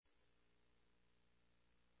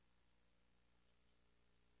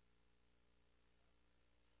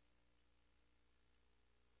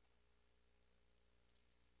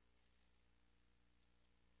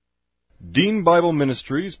Dean Bible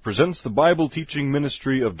Ministries presents the Bible teaching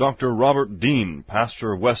ministry of Dr. Robert Dean,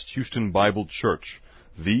 pastor of West Houston Bible Church.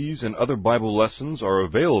 These and other Bible lessons are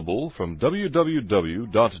available from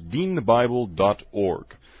www.deanbible.org.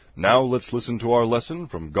 Now let's listen to our lesson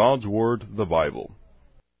from God's Word, the Bible.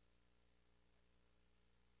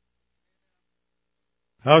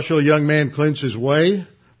 How shall a young man cleanse his way?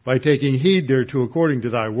 By taking heed thereto according to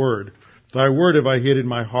thy word. Thy word have I hid in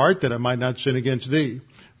my heart, that I might not sin against thee.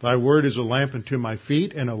 Thy word is a lamp unto my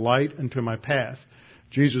feet, and a light unto my path.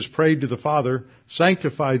 Jesus prayed to the Father,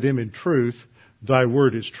 sanctify them in truth. Thy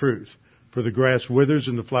word is truth. For the grass withers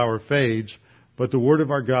and the flower fades, but the word of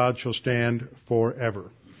our God shall stand forever.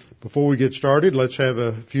 Before we get started, let's have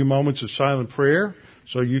a few moments of silent prayer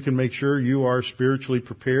so you can make sure you are spiritually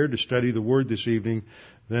prepared to study the word this evening.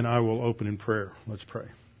 Then I will open in prayer. Let's pray.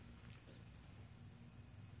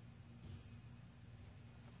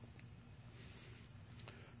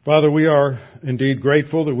 Father, we are indeed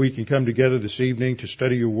grateful that we can come together this evening to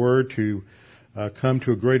study your word, to come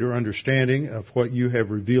to a greater understanding of what you have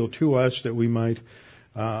revealed to us, that we might,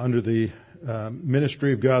 under the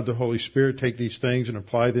ministry of God the Holy Spirit, take these things and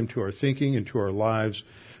apply them to our thinking and to our lives,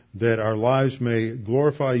 that our lives may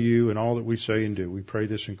glorify you in all that we say and do. We pray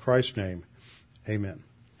this in Christ's name. Amen.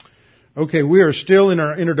 Okay, we are still in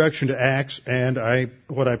our introduction to Acts, and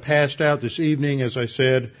what I passed out this evening, as I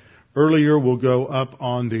said earlier, will go up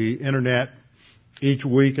on the internet. Each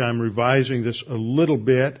week I'm revising this a little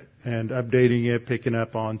bit and updating it, picking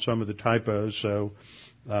up on some of the typos. So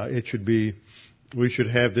we should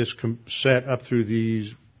have this set up through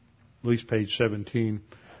these, at least page 17,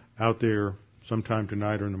 out there sometime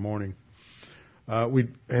tonight or in the morning. We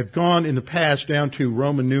have gone in the past down to through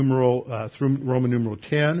Roman numeral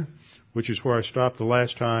 10, which is where I stopped the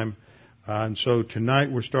last time. And so tonight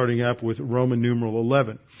we're starting up with Roman numeral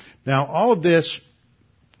 11. Now, all of this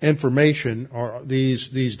information, or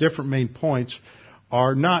these different main points,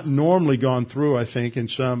 are not normally gone through, I think, in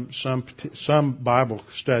some Bible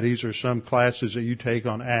studies or some classes that you take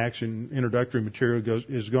on Acts, and introductory material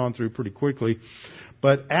is gone through pretty quickly.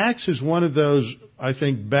 But Acts is one of those, I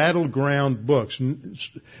think, battleground books.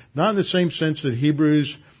 Not in the same sense that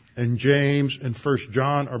Hebrews and James and 1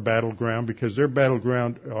 John are battleground, because their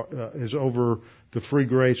battleground is over the free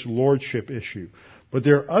grace lordship issue. But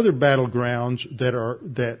there are other battlegrounds that are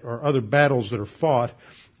other battles that are fought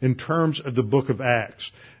in terms of the book of Acts.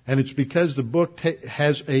 And it's because the book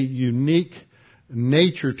has a unique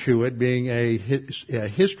nature to it, being a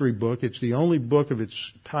history book. It's the only book of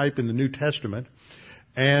its type in the New Testament.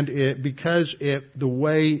 And the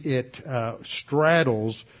way it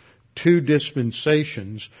straddles two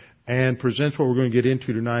dispensations and presents what we're going to get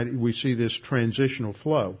into tonight, we see this transitional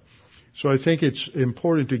flow. So I think it's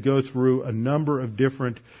important to go through a number of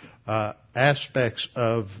different aspects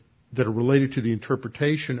that are related to the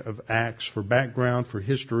interpretation of Acts, for background, for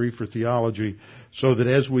history, for theology, so that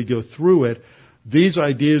as we go through it, these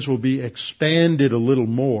ideas will be expanded a little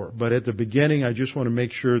more. But at the beginning, I just want to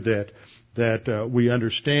make sure that we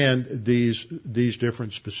understand these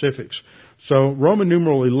different specifics. So Roman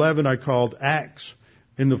numeral 11 I called Acts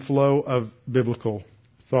in the flow of biblical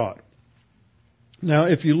thought. Now,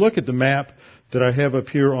 if you look at the map that I have up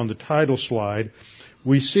here on the title slide,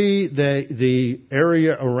 we see the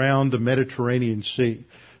area around the Mediterranean Sea.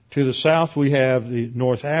 To the south we have the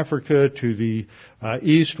North Africa. To the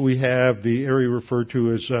east we have the area referred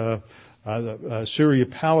to as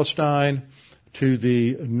Syria-Palestine. To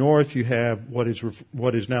the north you have what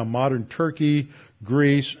is now modern Turkey,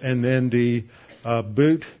 Greece, and then the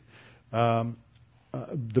boot of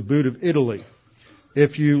Italy.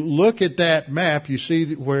 If you look at that map, you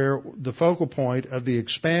see where the focal point of the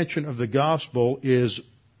expansion of the gospel is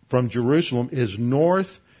from Jerusalem is north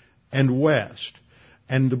and west.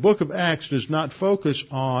 And the book of Acts does not focus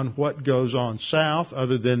on what goes on south,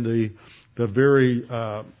 other than the very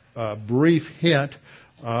brief hint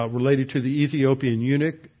related to the Ethiopian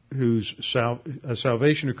eunuch whose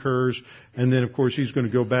salvation occurs. And then, of course, he's going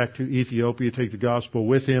to go back to Ethiopia, take the gospel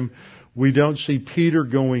with him. We don't see Peter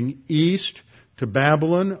going east to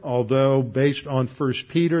Babylon, although based on 1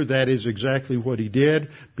 Peter, that is exactly what he did,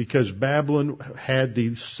 because Babylon had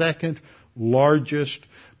the second largest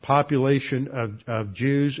population of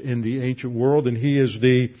Jews in the ancient world, and he is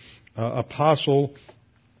the apostle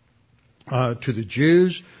to the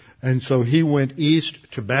Jews. And so he went east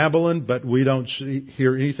to Babylon, but we don't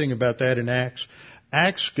hear anything about that in Acts.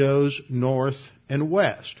 Acts goes north and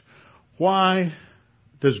west. Why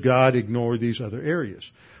does God ignore these other areas?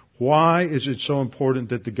 Why is it so important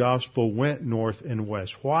that the gospel went north and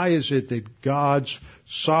west? Why is it that God's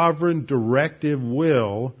sovereign directive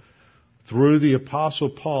will through the Apostle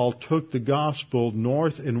Paul, took the gospel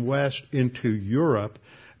north and west into Europe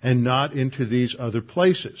and not into these other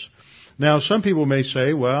places. Now, some people may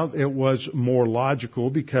say, well, it was more logical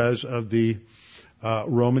because of the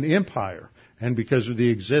Roman Empire and because of the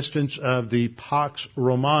existence of the Pax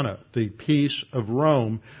Romana, the peace of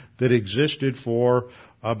Rome that existed for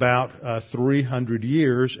about 300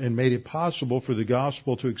 years and made it possible for the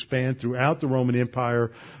gospel to expand throughout the Roman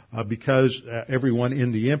Empire because everyone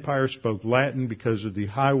in the empire spoke Latin, because of the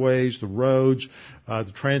highways, the roads,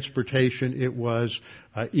 the transportation. It was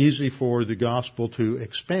easy for the gospel to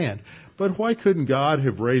expand. But why couldn't God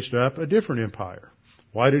have raised up a different empire?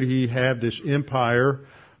 Why did he have this empire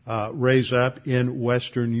raise up in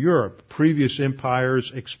Western Europe? Previous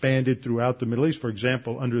empires expanded throughout the Middle East. For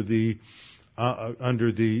example, under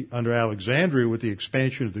Alexandria, with the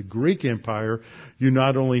expansion of the Greek Empire, you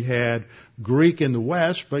not only had Greek in the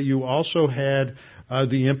West, but you also had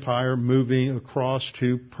the empire moving across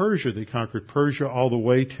to Persia. They conquered Persia all the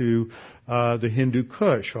way to the Hindu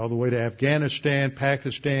Kush, all the way to Afghanistan,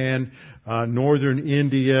 Pakistan, northern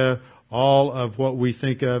India, all of what we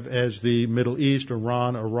think of as the Middle East,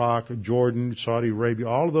 Iran, Iraq, Jordan, Saudi Arabia,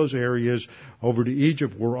 all of those areas over to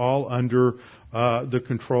Egypt were all under the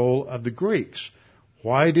control of the Greeks.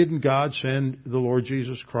 Why didn't God send the Lord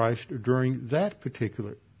Jesus Christ during that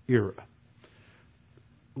particular era?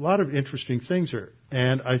 A lot of interesting things there.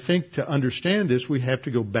 And I think to understand this, we have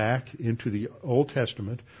to go back into the Old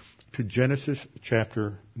Testament to Genesis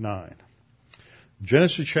chapter 9.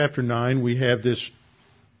 Genesis chapter 9, we have this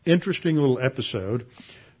interesting little episode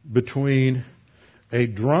between a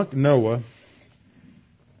drunk Noah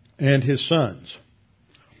and his sons.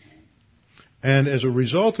 And as a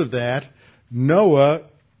result of that, Noah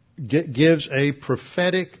gives a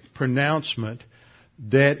prophetic pronouncement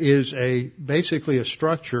that is basically a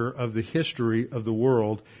structure of the history of the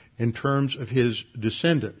world in terms of his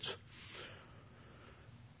descendants.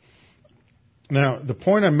 Now, the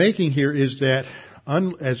point I'm making here is that,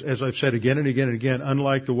 as I've said again and again and again,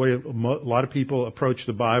 unlike the way a lot of people approach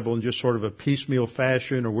the Bible in just sort of a piecemeal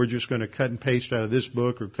fashion, or we're just going to cut and paste out of this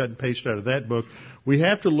book or cut and paste out of that book, we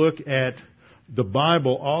have to look at the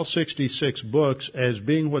Bible, all 66 books, as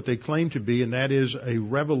being what they claim to be, and that is a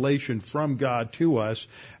revelation from God to us,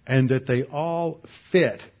 and that they all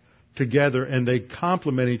fit together and they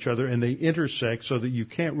complement each other and they intersect so that you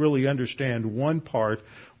can't really understand one part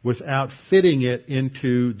without fitting it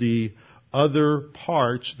into the other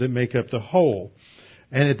parts that make up the whole.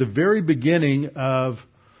 And at the very beginning of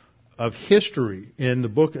history in the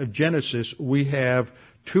book of Genesis, we have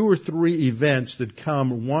 2 or 3 events that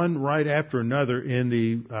come one right after another in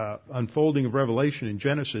the unfolding of Revelation in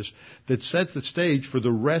Genesis that set the stage for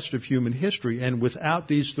the rest of human history. And without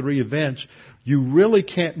these 3 events, you really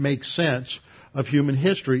can't make sense of human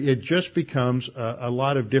history. It just becomes a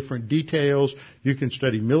lot of different details. You can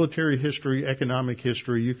study military history, economic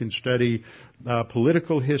history, you can study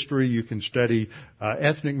political history, you can study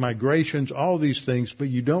ethnic migrations, all these things, but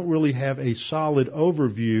you don't really have a solid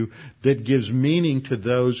overview that gives meaning to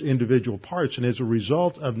those individual parts. And as a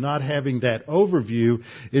result of not having that overview,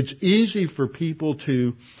 it's easy for people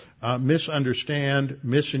to misunderstand,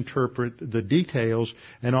 misinterpret the details,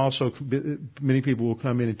 and also many people will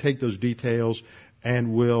come in and take those details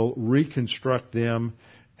and will reconstruct them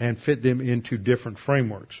and fit them into different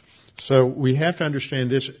frameworks. So we have to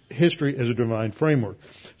understand this history as a divine framework.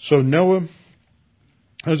 So Noah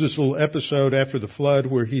has this little episode after the flood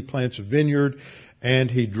where he plants a vineyard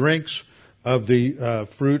and he drinks of the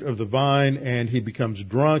fruit of the vine, and he becomes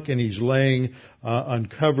drunk, and he's laying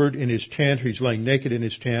uncovered in his tent. He's laying naked in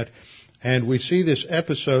his tent. And we see this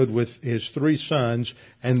episode with his 3 sons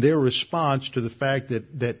and their response to the fact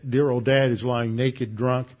that dear old dad is lying naked,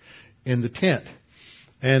 drunk in the tent.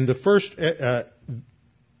 And the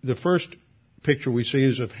first picture we see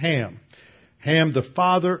is of Ham. Ham, the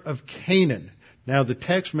father of Canaan. Now, the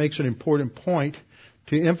text makes an important point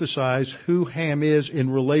to emphasize who Ham is in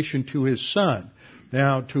relation to his son.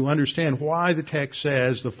 Now, to understand why the text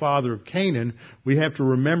says the father of Canaan, we have to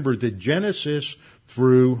remember that Genesis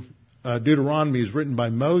through Deuteronomy is written by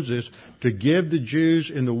Moses to give the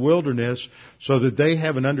Jews in the wilderness so that they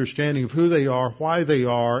have an understanding of who they are, why they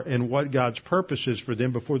are, and what God's purpose is for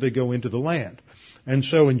them before they go into the land. And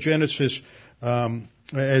so in Genesis,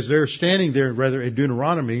 as they're standing there, rather in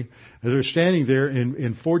Deuteronomy, as they're standing there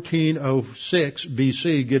in 1406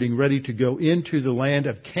 BC, getting ready to go into the land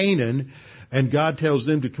of Canaan, and God tells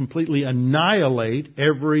them to completely annihilate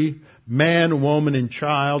every man, woman, and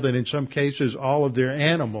child, and in some cases all of their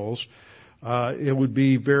animals. It would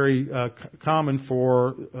be very common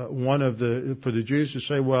for the Jews to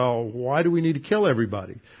say, "Well, why do we need to kill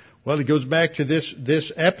everybody? Well, it goes back to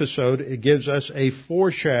this episode. It gives us a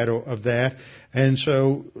foreshadow of that. And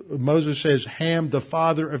so Moses says, Ham, the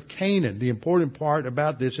father of Canaan. The important part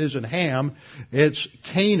about this isn't Ham, it's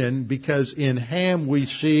Canaan, because in Ham we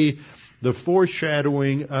see the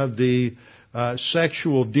foreshadowing of the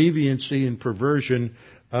sexual deviancy and perversion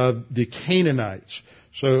of the Canaanites.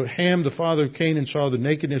 So Ham, the father of Canaan, saw the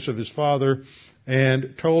nakedness of his father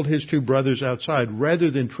and told his two brothers outside.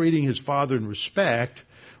 Rather than treating his father in respect,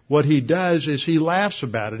 what he does is he laughs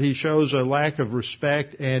about it. He shows a lack of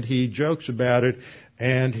respect and he jokes about it,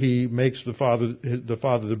 and he makes the father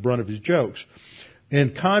the brunt of his jokes.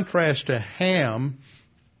 In contrast to Ham's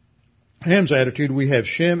attitude, we have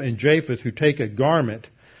Shem and Japheth, who take a garment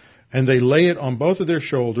and they lay it on both of their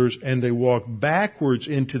shoulders and they walk backwards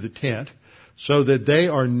into the tent so that they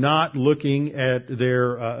are not looking at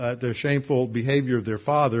their shameful behavior of their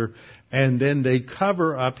father, and then they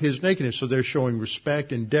cover up his nakedness. So they're showing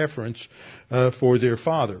respect and deference for their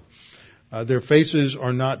father. Their faces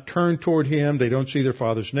are not turned toward him. They don't see their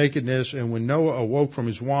father's nakedness. And when Noah awoke from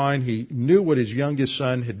his wine, he knew what his youngest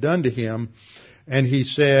son had done to him. And he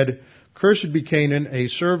said, "Cursed be Canaan, a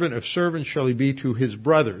servant of servants shall he be to his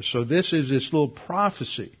brothers." So this is this little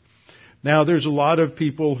prophecy. Now, there's a lot of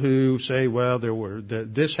people who say, well,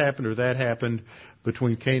 this happened or that happened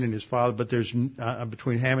between Cain and his father, but there's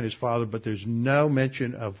between Ham and his father, but there's no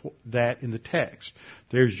mention of that in the text.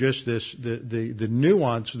 There's just the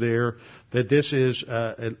nuance there that this is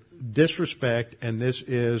disrespect, and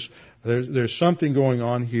there's something going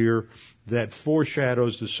on here that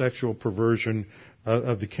foreshadows the sexual perversion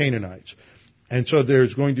of the Canaanites. And so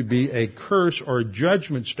there's going to be a curse or a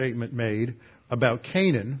judgment statement made about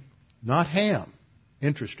Canaan, not Ham.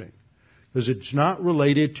 Interesting. Because it's not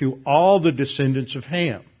related to all the descendants of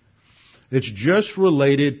Ham. It's just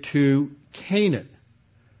related to Canaan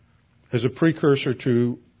as a precursor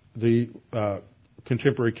to the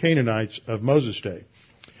contemporary Canaanites of Moses' day.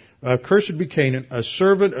 Cursed be Canaan, a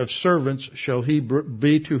servant of servants shall he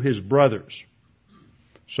be to his brothers.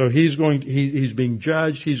 So he's being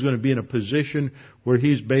judged. He's going to be in a position where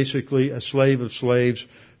he's basically a slave of slaves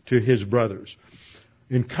to his brothers.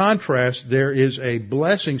 In contrast, there is a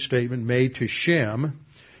blessing statement made to Shem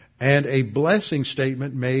and a blessing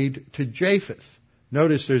statement made to Japheth.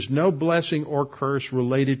 Notice there's no blessing or curse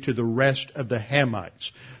related to the rest of the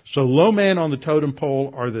Hamites. So low man on the totem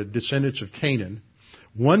pole are the descendants of Canaan.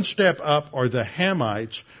 One step up are the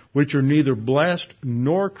Hamites, which are neither blessed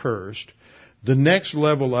nor cursed. The next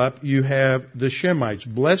level up, you have the Shemites.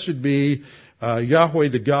 Blessed be Yahweh,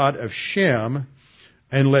 the God of Shem,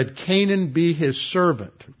 and let Canaan be his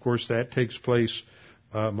servant. Of course, that takes place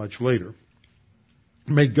much later.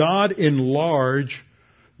 May God enlarge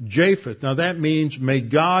Japheth. Now that means may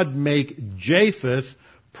God make Japheth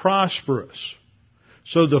prosperous.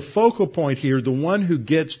 So the focal point here, the one who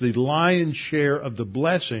gets the lion's share of the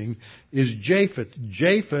blessing, is Japheth.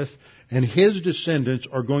 Japheth and his descendants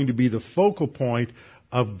are going to be the focal point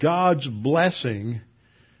of God's blessing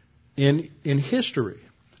in history.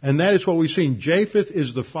 And that is what we've seen. Japheth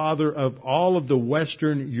is the father of all of the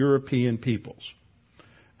Western European peoples.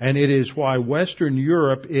 And it is why Western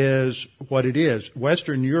Europe is what it is.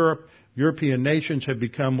 Western Europe, European nations have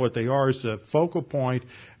become what they are, as the focal point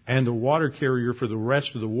and the water carrier for the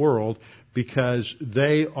rest of the world, because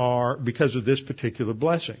of this particular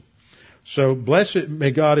blessing. So blessed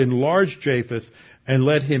may God enlarge Japheth and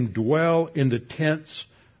let him dwell in the tents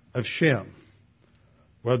of Shem.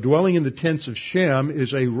 Well, dwelling in the tents of Shem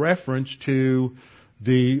is a reference to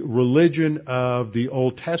the religion of the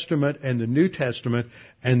Old Testament and the New Testament,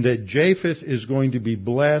 and that Japheth is going to be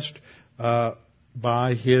blessed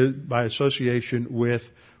by association with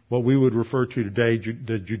what we would refer to today,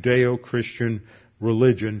 the Judeo-Christian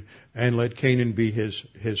religion, and let Canaan be his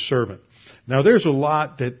servant. Now, there's a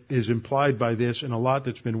lot that is implied by this, and a lot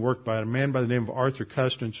that's been worked by a man by the name of Arthur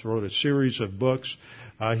Custance, wrote a series of books.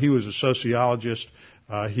 He was a sociologist.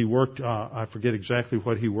 He worked, I forget exactly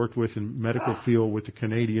what he worked with in medical field with the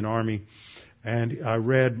Canadian Army. And I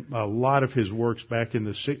read a lot of his works back in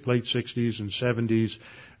the late 60s and 70s.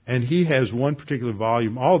 And he has one particular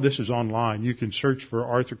volume. All of this is online. You can search for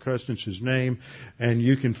Arthur Custance's name, and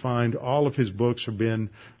you can find all of his books have been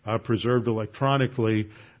preserved electronically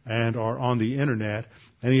and are on the Internet.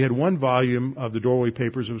 And he had one volume of the Doorway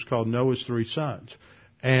Papers. It was called Noah's Three Sons.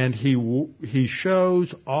 And he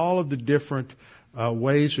shows all of the different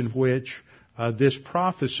ways in which this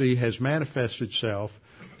prophecy has manifested itself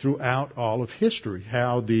throughout all of history.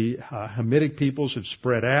 How the Hamitic peoples have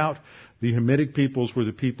spread out. The Hamitic peoples were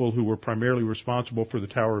the people who were primarily responsible for the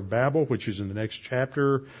Tower of Babel, which is in the next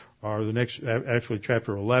chapter, or actually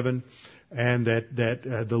chapter 11. and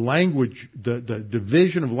that the language, the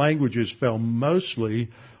division of languages fell mostly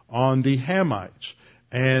on the Hamites.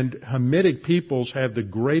 And Hamitic peoples have the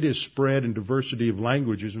greatest spread and diversity of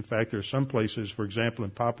languages. In fact, there are some places, for example,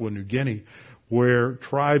 in Papua New Guinea, where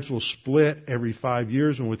tribes will split every 5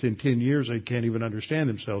 years, and within 10 years they can't even understand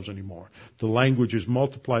themselves anymore. The languages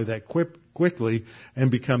multiply that quickly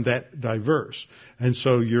and become that diverse. And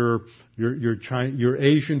so your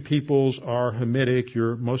Asian peoples are Hamitic.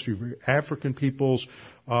 Most of your African peoples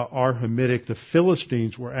are Hamitic. The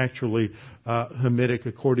Philistines were actually Hamitic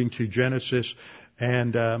according to Genesis.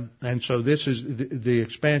 And so this is the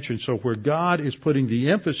expansion. So where God is putting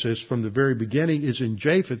the emphasis from the very beginning is in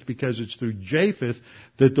Japheth, because it's through Japheth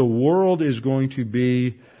that the world is going to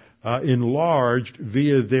be enlarged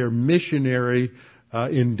via their missionary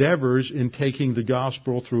endeavors in taking the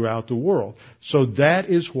gospel throughout the world. So that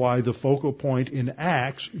is why the focal point in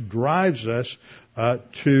Acts drives us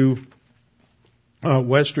to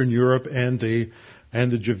Western Europe and the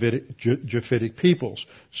Japhetic peoples.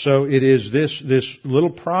 So it is this little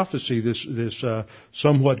prophecy, this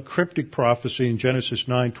somewhat cryptic prophecy in Genesis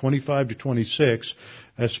 9:25 to 26,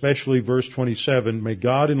 especially verse 27. May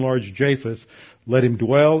God enlarge Japheth, let him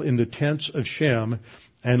dwell in the tents of Shem,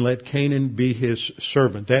 and let Canaan be his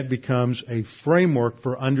servant. That becomes a framework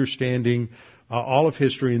for understanding all of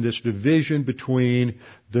history in this division between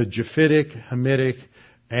the Japhetic, Hamitic,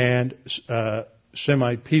 and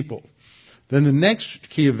Semite people. Then the next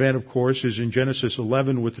key event, of course, is in Genesis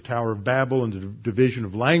 11 with the Tower of Babel and the division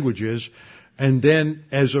of languages. And then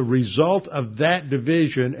as a result of that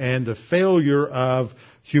division and the failure of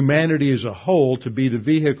humanity as a whole to be the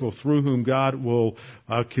vehicle through whom God will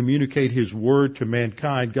communicate His Word to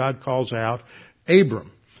mankind, God calls out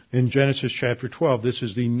Abram in Genesis chapter 12. This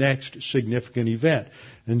is the next significant event.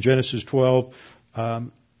 In Genesis 12,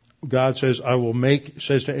 God says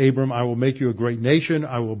to Abram, I will make you a great nation,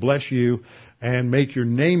 I will bless you and make your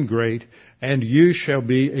name great, and you shall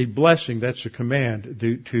be a blessing. That's a command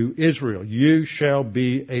to Israel. You shall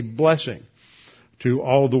be a blessing to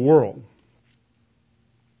all the world.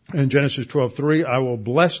 In Genesis 12:3, I will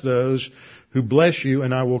bless those who bless you,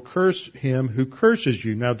 and I will curse him who curses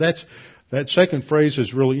you. Now that second phrase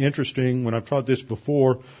is really interesting. When I've taught this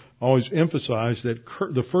before, I always emphasize that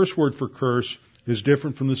the first word for curse is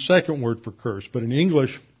different from the second word for curse. But in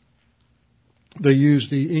English, they use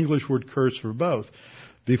the English word curse for both.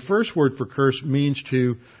 The first word for curse means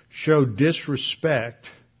to show disrespect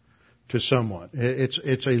to someone.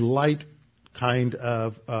 It's a light kind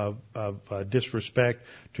of disrespect,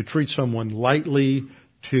 to treat someone lightly,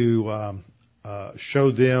 to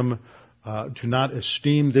show them, to not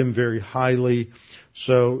esteem them very highly.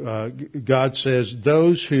 So God says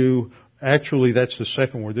those who, actually that's the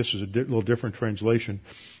second word, this is a little different translation.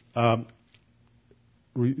 The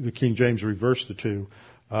King James reversed the two.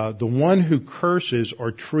 The one who curses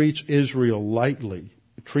or treats Israel lightly,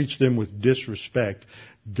 treats them with disrespect,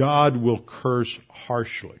 God will curse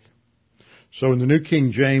harshly. So in the New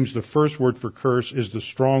King James, the first word for curse is the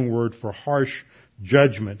strong word for harsh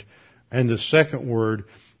judgment, and the second word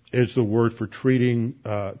is the word for treating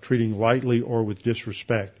lightly or with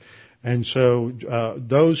disrespect. And so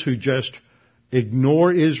those who just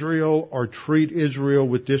ignore Israel or treat Israel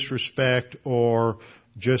with disrespect or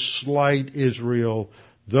just slight Israel,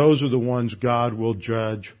 those are the ones God will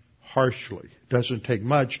judge harshly. It doesn't take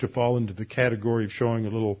much to fall into the category of showing a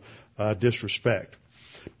little disrespect.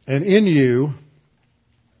 And in you,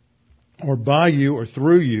 or by you, or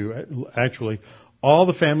through you, actually, all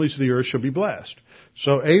the families of the earth shall be blessed.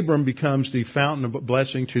 So Abram becomes the fountain of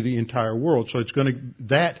blessing to the entire world. So it's going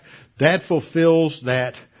to, that fulfills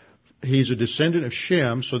that, he's a descendant of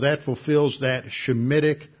Shem, so that fulfills that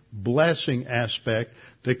Shemitic blessing aspect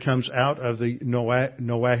that comes out of the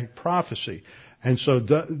Noahic prophecy. And so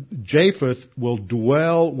Japheth will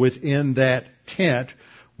dwell within that tent,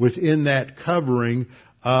 within that covering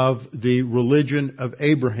of the religion of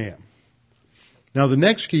Abraham. Now the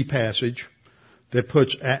next key passage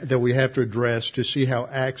that we have to address to see how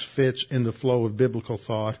Acts fits in the flow of biblical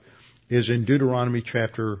thought is in Deuteronomy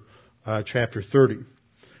chapter 30.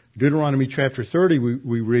 Deuteronomy chapter 30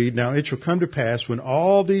 we read, now it shall come to pass when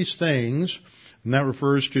all these things, and that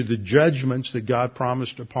refers to the judgments that God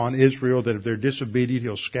promised upon Israel, that if they're disobedient,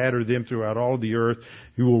 He'll scatter them throughout all of the earth.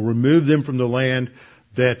 He will remove them from the land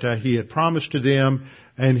that He had promised to them,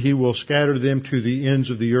 and He will scatter them to the ends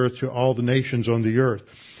of the earth, to all the nations on the earth.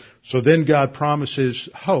 So then God promises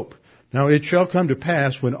hope Now it shall come to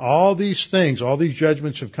pass when all these things, all these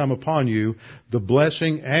judgments have come upon you, the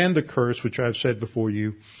blessing and the curse which I have said before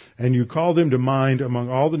you, and you call them to mind among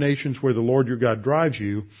all the nations where the Lord your God drives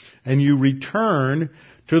you, and you return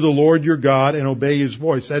to the Lord your God and obey His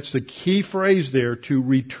voice. That's the key phrase there, to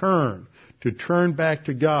return, to turn back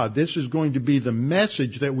to God. This is going to be the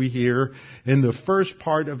message that we hear in the first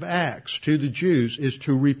part of Acts to the Jews, is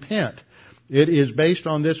to repent. It is based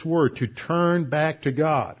on this word, to turn back to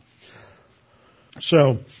God.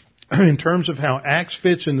 So, in terms of how Acts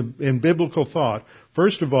fits in biblical thought,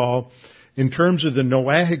 first of all, in terms of the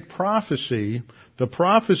Noahic prophecy, the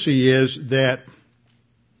prophecy is that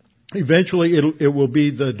eventually it will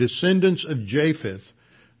be the descendants of Japheth,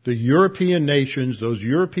 the European nations, those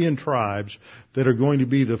European tribes, that are going to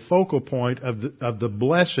be the focal point of the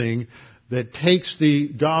blessing that takes the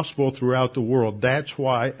gospel throughout the world. That's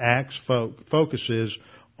why Acts focuses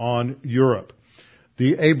on Europe.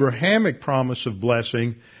 The Abrahamic promise of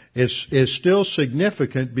blessing is still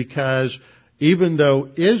significant, because even though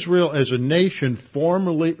Israel as a nation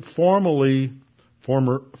formally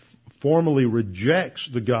rejects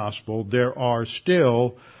the gospel, there are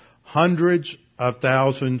still hundreds of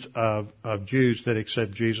thousands of Jews that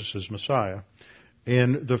accept Jesus as Messiah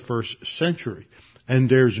in the first century. And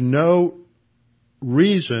there's no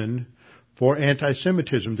reason for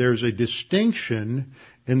anti-Semitism. There's a distinction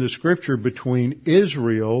in the Scripture between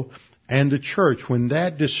Israel and the church. When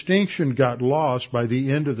that distinction got lost by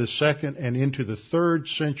the end of the 2nd and into the 3rd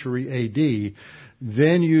century A.D.,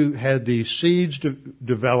 then you had the seeds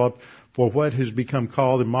develop for what has become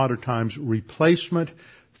called in modern times replacement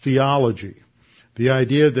theology. The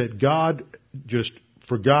idea that God just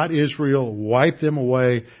forgot Israel, wiped them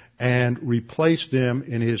away, and replaced them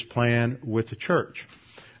in His plan with the church.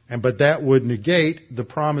 But that would negate the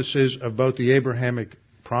promises of both the Abrahamic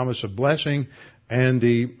promise of blessing and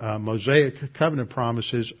the Mosaic covenant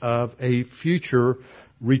promises of a future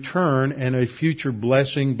return and a future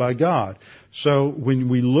blessing by God. So when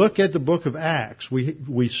we look at the book of Acts,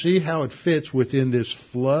 we see how it fits within this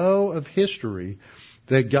flow of history,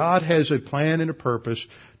 that God has a plan and a purpose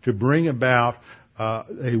to bring about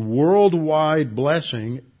a worldwide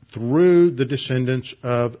blessing through the descendants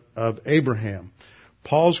of Abraham.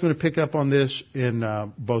 Paul's going to pick up on this in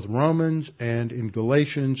both Romans and in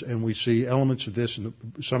Galatians, and we see elements of this in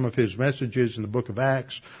some of his messages in the book of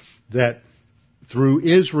Acts, that through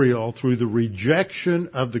Israel, through the rejection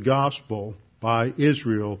of the gospel by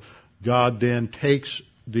Israel, God then takes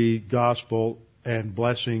the gospel and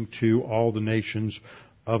blessing to all the nations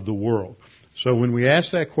of the world. So when we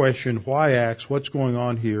ask that question, why Acts, what's going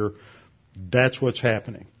on here, that's what's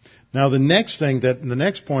happening. Now the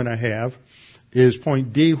next point I have is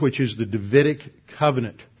point D, which is the Davidic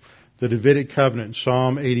covenant. The Davidic covenant.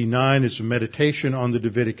 Psalm 89 is a meditation on the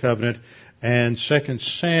Davidic covenant, and 2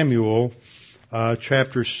 Samuel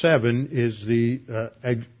chapter 7 is the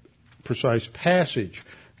precise passage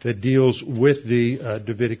that deals with the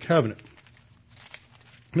Davidic covenant.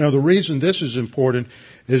 Now the reason this is important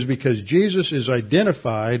is because Jesus is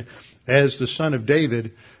identified as the son of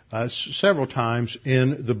David several times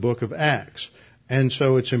in the book of Acts. And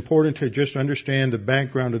so it's important to just understand the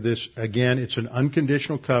background of this. Again, it's an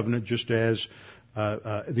unconditional covenant, just as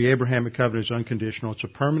the Abrahamic covenant is unconditional. It's a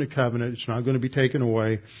permanent covenant. It's not going to be taken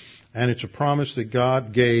away. And it's a promise that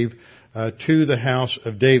God gave to the house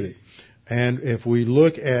of David. And if we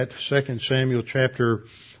look at 2 Samuel chapter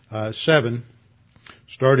 7,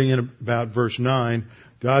 starting in about verse 9,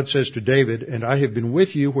 God says to David, "And I have been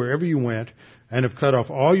with you wherever you went, and have cut off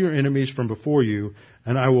all your enemies from before you,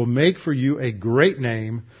 and I will make for you a great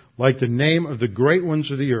name, like the name of the great ones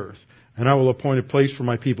of the earth. And I will appoint a place for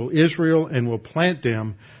my people Israel, and will plant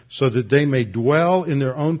them, so that they may dwell in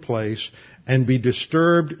their own place, and be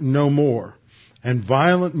disturbed no more. And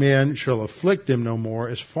violent men shall afflict them no more,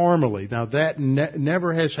 as formerly." Now that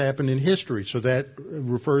never has happened in history, so that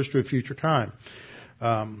refers to a future time.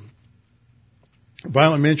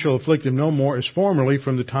 "Violent men shall afflict them no more as formerly,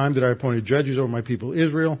 from the time that I appointed judges over my people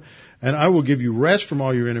Israel. And I will give you rest from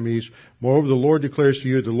all your enemies. Moreover, the Lord declares to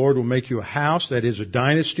you, the Lord will make you a house, that is a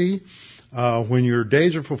dynasty. When your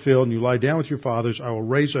days are fulfilled and you lie down with your fathers, I will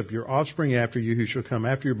raise up your offspring after you, who shall come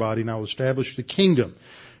after your body, and I will establish the kingdom.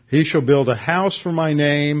 He shall build a house for my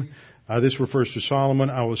name." This refers to Solomon.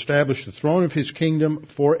 "I will establish the throne of his kingdom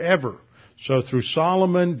forever." So through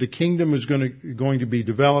Solomon, the kingdom is going to be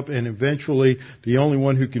developed, and eventually the only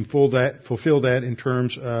one who can fulfill that in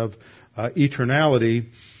terms of eternality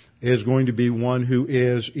is going to be one who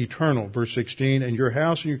is eternal. Verse 16, "And your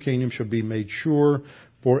house and your kingdom shall be made sure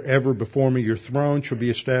forever before me. Your throne shall be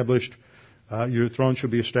established your throne shall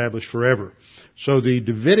be established forever. So the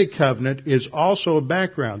Davidic covenant is also a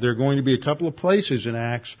background. There are going to be a couple of places in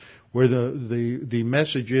Acts where the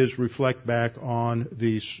messages reflect back on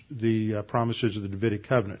the promises of the Davidic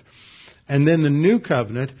covenant. And then the new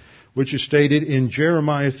covenant, which is stated in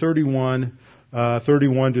Jeremiah 31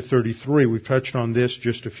 to 33. We've touched on this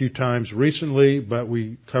just a few times recently, but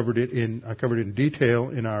I covered it in detail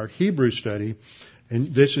in our Hebrew study.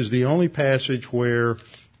 And this is the only passage where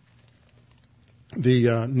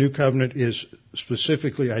the new covenant is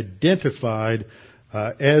specifically identified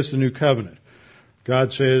as the new covenant.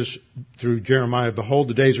 God says through Jeremiah, "Behold,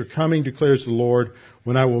 the days are coming, declares the Lord,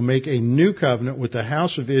 when I will make a new covenant with the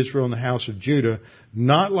house of Israel and the house of Judah,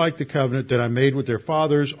 not like the covenant that I made with their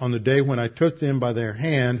fathers on the day when I took them by their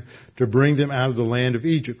hand to bring them out of the land of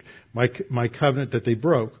Egypt, my covenant that they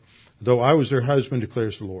broke, though I was their husband,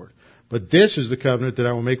 declares the Lord. But this is the covenant that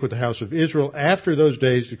I will make with the house of Israel after those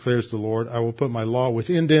days, declares the Lord. I will put my law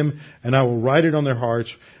within them, and I will write it on their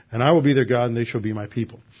hearts, and I will be their God, and they shall be my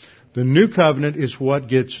people." The new covenant is what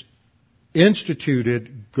gets instituted,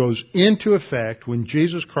 goes into effect when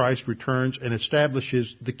Jesus Christ returns and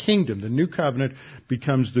establishes the kingdom. The new covenant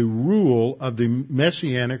becomes the rule of the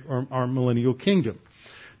messianic or millennial kingdom.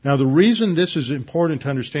 Now, the reason this is important to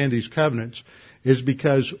understand these covenants is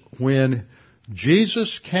because when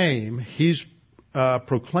Jesus came, He's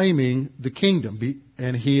proclaiming the kingdom,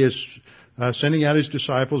 and He is sending out His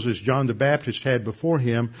disciples, as John the Baptist had before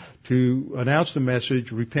Him, to announce the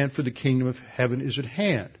message, "Repent, for the kingdom of heaven is at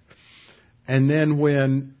hand." And then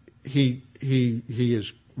when he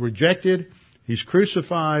is rejected, He's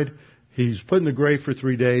crucified, He's put in the grave for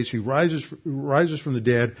 3 days, He rises from the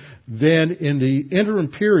dead, then in the interim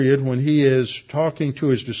period when He is talking to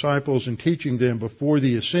His disciples and teaching them before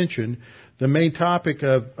the ascension, the main topic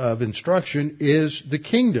of instruction is the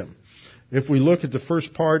kingdom. If we look at the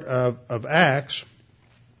first part of Acts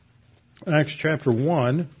chapter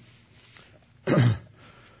 1,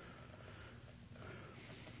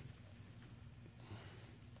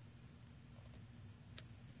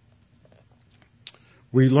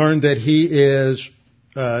 we learn that He is,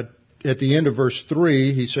 at the end of verse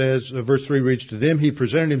 3, he says, verse 3 reads, "To them He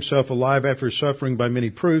presented Himself alive after suffering by many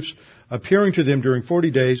proofs, appearing to them during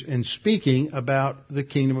 40 days and speaking about the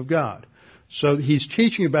kingdom of God." So He's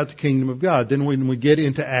teaching about the kingdom of God. Then when we get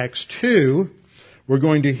into Acts 2, we're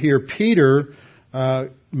going to hear Peter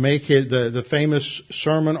make the famous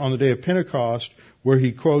sermon on the day of Pentecost, where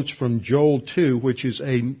he quotes from Joel 2, which is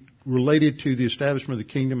related to the establishment of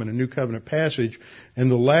the kingdom and a new covenant passage. "In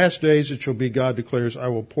the last days it shall be, God declares, I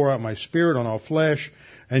will pour out my Spirit on all flesh,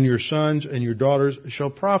 and your sons and your daughters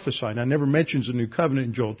shall prophesy." Now, it never mentions the new covenant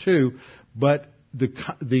in Joel 2, but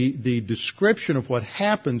the description of what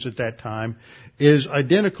happens at that time is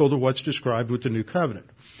identical to what's described with the new covenant.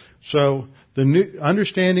 So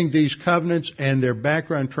understanding these covenants and their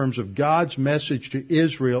background in terms of God's message to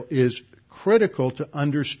Israel is critical to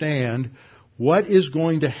understand what is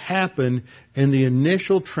going to happen in the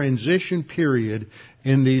initial transition period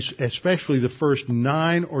in these, especially the first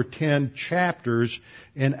 9 or 10 chapters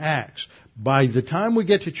in Acts. By the time we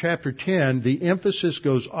get to chapter 10, the emphasis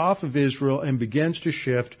goes off of Israel and begins to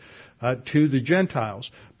shift to the Gentiles.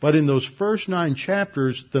 But in those first 9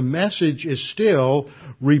 chapters, the message is still,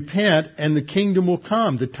 repent and the kingdom will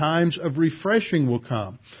come. The times of refreshing will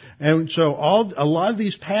come. And so a lot of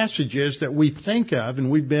these passages that we think of, and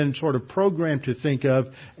we've been sort of programmed to think of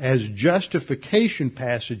as justification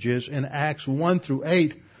passages in Acts 1 through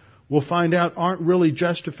 8, we'll find out aren't really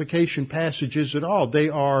justification passages at all. They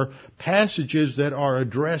are passages that are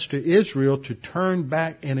addressed to Israel to turn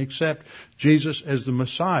back and accept Jesus as the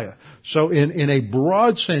Messiah. So in a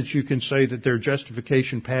broad sense, you can say that they're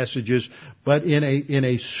justification passages, but in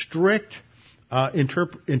a strict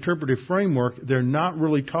interpretive framework, they're not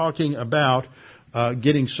really talking about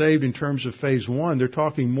getting saved in terms of phase 1. They're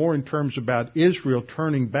talking more in terms about Israel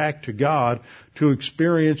turning back to God to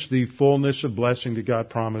experience the fullness of blessing that God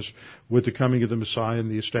promised with the coming of the Messiah and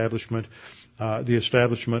the establishment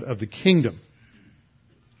of the kingdom.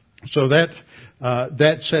 So that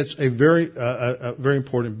sets a very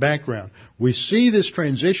important background. We see this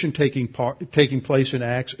transition taking place in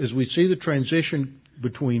Acts as we see the transition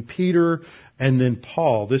between Peter and then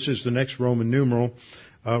Paul. This is the next Roman numeral.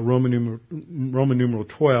 Roman numeral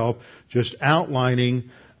 12, just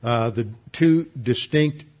outlining the 2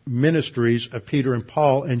 distinct ministries of Peter and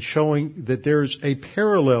Paul and showing that there's a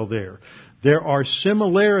parallel there. There are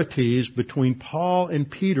similarities between Paul and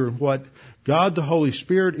Peter. What God the Holy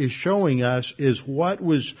Spirit is showing us is what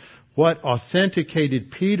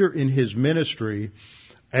authenticated Peter in his ministry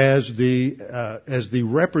as the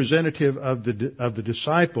representative of the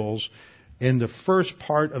disciples, in the first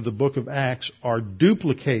part of the book of Acts are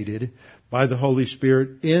duplicated by the Holy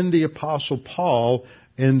Spirit in the Apostle Paul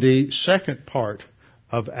in the second part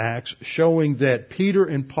of Acts, showing that Peter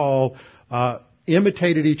and Paul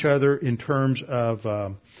imitated each other in terms of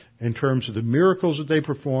the miracles that they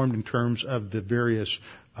performed, in terms of the various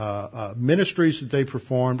ministries that they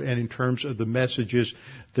performed, and in terms of the messages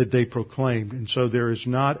that they proclaimed. And so there is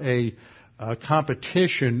not a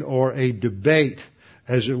competition or a debate,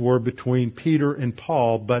 as it were, between Peter and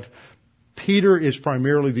Paul, but Peter is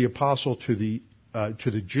primarily the apostle to the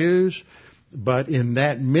Jews. But in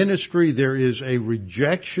that ministry, there is a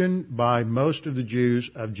rejection by most of the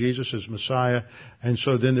Jews of Jesus as Messiah. And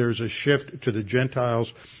so then there's a shift to the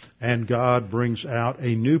Gentiles, and God brings out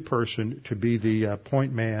a new person to be the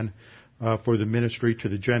point man for the ministry to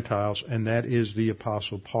the Gentiles, and that is the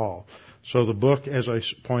Apostle Paul. So the book, as I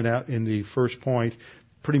point out in the first point,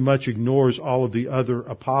 pretty much ignores all of the other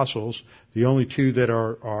apostles. The only two that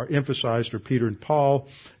are emphasized are Peter and Paul,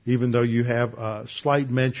 even though you have a slight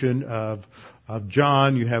mention of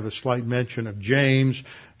John, you have a slight mention of James.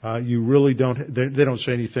 You really don't, they don't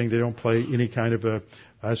say anything, they don't play any kind of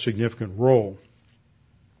a significant role.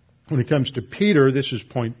 When it comes to Peter, this is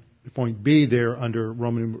point B there under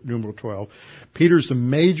Roman numeral 12. Peter's the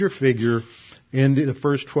major figure in the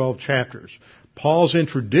first 12 chapters. Paul's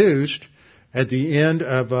introduced at the end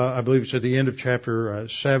of, I believe it's at the end of chapter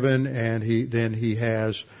 7, and he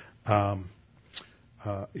has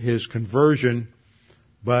his conversion.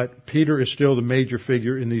 But Peter is still the major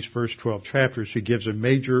figure in these first 12 chapters. He gives a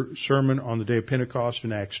major sermon on the day of Pentecost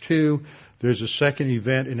in Acts 2. There's a second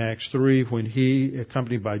event in Acts 3 when he,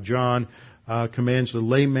 accompanied by John, commands the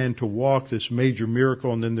laymen to walk, this major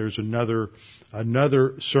miracle, and then there's another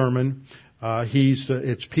sermon.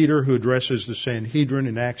 It's Peter who addresses the Sanhedrin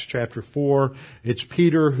in Acts chapter 4. It's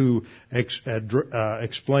Peter who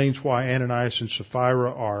explains why Ananias and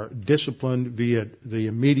Sapphira are disciplined via the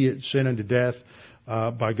immediate sin unto death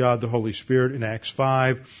by God the Holy Spirit in Acts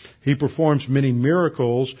 5. He performs many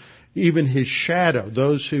miracles. Even his shadow,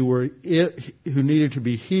 those who needed to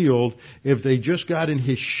be healed, if they just got in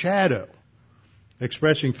his shadow,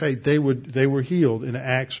 expressing faith, they were healed in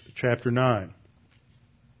Acts chapter 9.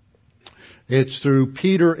 It's through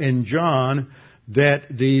Peter and John that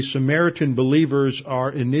the Samaritan believers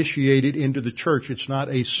are initiated into the church. It's not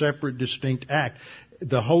a separate, distinct act.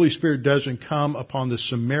 The Holy Spirit doesn't come upon the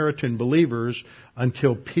Samaritan believers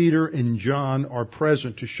until Peter and John are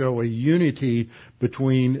present to show a unity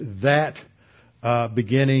between that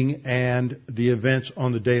beginning and the events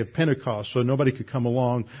on the day of Pentecost. So nobody could come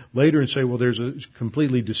along later and say, well, there's a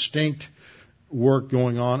completely distinct work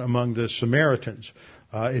going on among the Samaritans.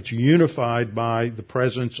 It's unified by the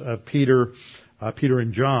presence of Peter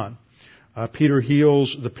and John. Peter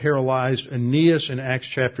heals the paralyzed Aeneas in Acts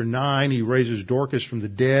chapter 9. He raises Dorcas from the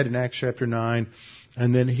dead in Acts chapter 9.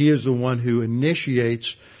 And then he is the one who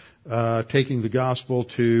initiates taking the gospel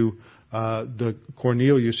to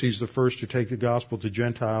Cornelius. He's the first to take the gospel to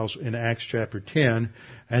Gentiles in Acts chapter 10.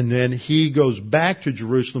 And then he goes back to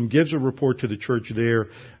Jerusalem, gives a report to the church there,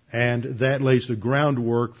 and that lays the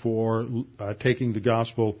groundwork for taking the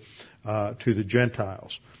gospel to the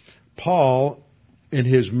Gentiles. Paul, in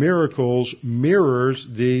his miracles, mirrors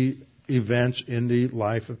the events in the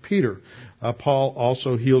life of Peter. Paul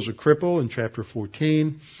also heals a cripple in chapter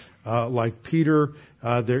 14. Like Peter,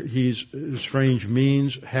 strange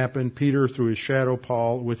means happen. Peter through his shadow,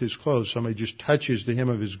 Paul with his clothes. Somebody just touches the hem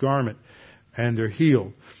of his garment and they're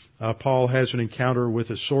healed. Paul has an encounter with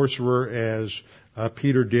a sorcerer as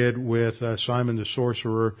Peter did with Simon the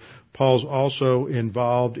sorcerer. Paul's also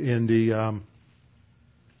involved in the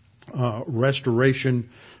restoration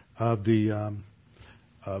of the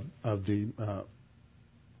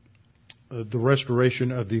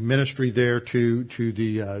restoration of the ministry there to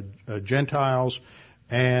the Gentiles,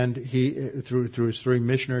 and he through his 3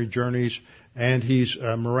 missionary journeys, and he's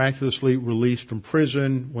miraculously released from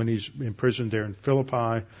prison when he's imprisoned there in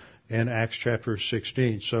Philippi in Acts chapter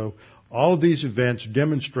 16. So all of these events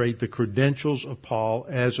demonstrate the credentials of Paul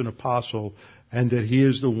as an apostle, and that he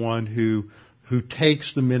is the one who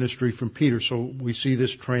takes the ministry from Peter. So we see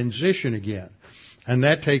this transition again. And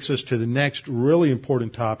that takes us to the next really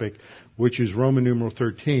important topic, which is Roman numeral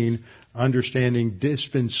 13, understanding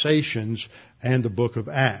dispensations and the book of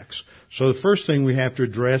Acts. So the first thing we have to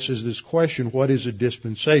address is this question, what is a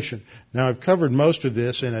dispensation? Now, I've covered most of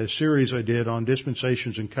this in a series I did on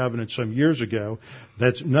dispensations and covenants some years ago.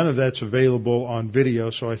 None of that's available on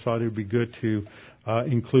video, so I thought it would be good to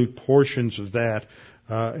include portions of that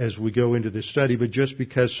as we go into this study. But just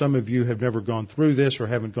because some of you have never gone through this or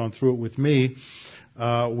haven't gone through it with me,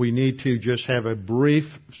 we need to just have a brief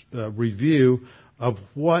review of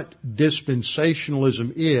what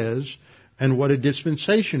dispensationalism is and what a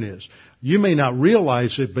dispensation is. You may not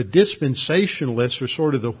realize it, but dispensationalists are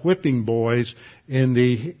sort of the whipping boys in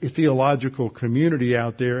the theological community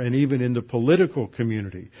out there and even in the political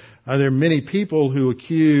community. There are many people who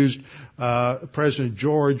accused President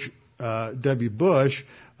George W. Bush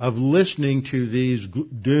of listening to these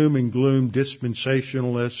doom and gloom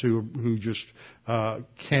dispensationalists who just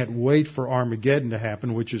can't wait for Armageddon to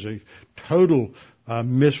happen, which is a total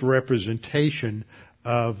misrepresentation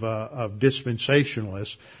of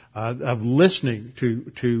dispensationalists, of listening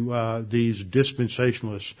to these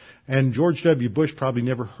dispensationalists. And George W. Bush probably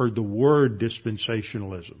never heard the word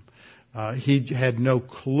dispensationalism. He had no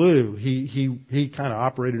clue. He kind of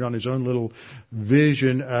operated on his own little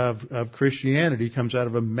vision of Christianity. He comes out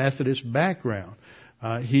of a Methodist background.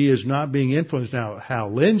 He is not being influenced now.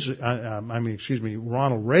 Ronald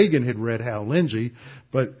Reagan had read Hal Lindsey,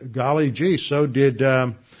 but golly gee, so did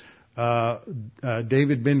David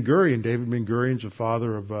Ben-Gurion. David Ben-Gurion's the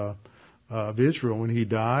father of Israel. When he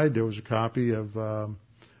died, there was a copy of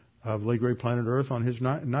Lay Great Planet Earth on his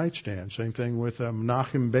nightstand. Same thing with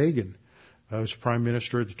Menachem Begin. He was Prime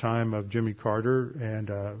Minister at the time of Jimmy Carter,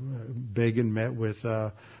 and Begin met with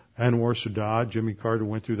Anwar Sadat. Jimmy Carter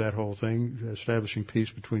went through that whole thing, establishing peace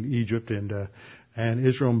between Egypt and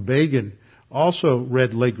Israel. And Begin also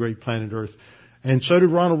read Lay Great Planet Earth. And so did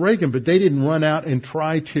Ronald Reagan, but they didn't run out and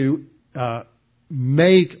try to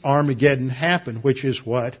make Armageddon happen, which is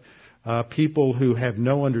what people who have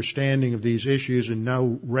no understanding of these issues and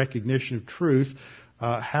no recognition of truth,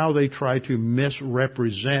 how they try to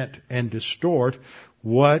misrepresent and distort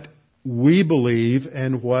what we believe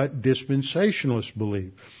and what dispensationalists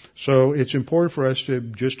believe. So it's important for us to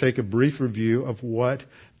just take a brief review of what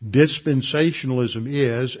dispensationalism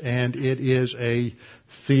is, and it is a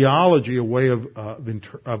theology, a way of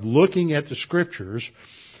looking at the Scriptures,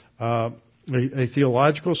 a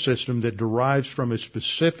theological system that derives from a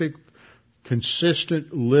specific,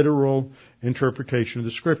 consistent, literal interpretation of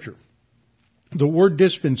the Scripture. The word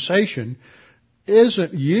dispensation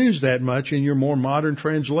isn't used that much in your more modern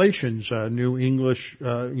translations, New English,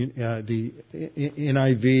 the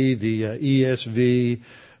NIV, the ESV,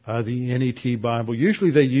 the NET Bible.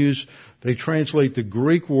 Usually they translate the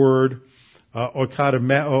Greek word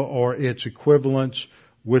oikodomeo or its equivalents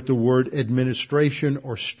with the word administration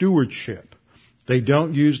or stewardship. They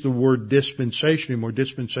don't use the word dispensation anymore.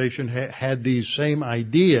 Dispensation had these same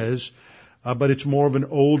ideas, but it's more of an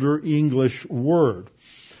older English word.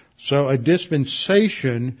 So a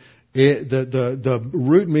dispensation, the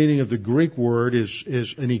root meaning of the Greek word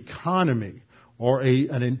is an economy or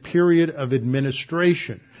a period of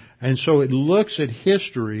administration. And so it looks at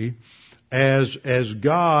history as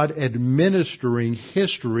God administering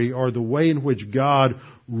history, or the way in which God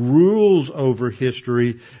rules over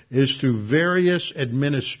history is through various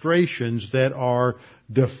administrations that are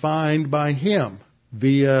defined by Him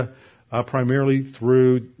via primarily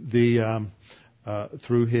through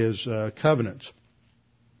His covenants.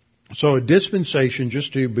 So a dispensation,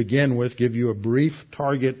 just to begin with, give you a brief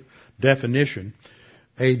target definition.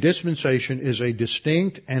 A dispensation is a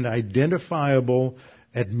distinct and identifiable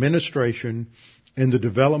administration in the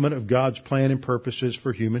development of God's plan and purposes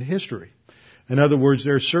for human history. In other words,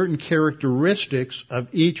 there are certain characteristics of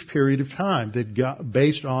each period of time that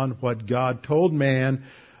based on what God told man,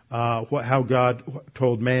 how God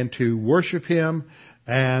told man to worship Him,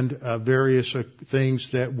 and various things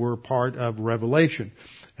that were part of Revelation.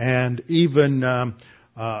 And even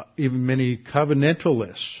many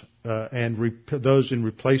covenantalists and those in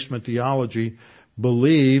replacement theology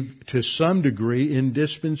believe to some degree in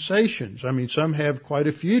dispensations. I mean, some have quite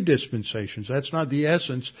a few dispensations. That's not the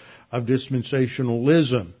essence of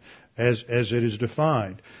dispensationalism as it is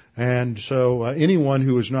defined. And so anyone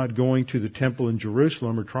who is not going to the temple in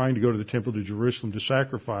Jerusalem or trying to go to the temple to Jerusalem to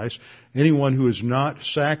sacrifice, anyone who is not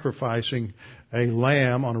sacrificing a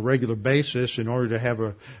lamb on a regular basis in order to have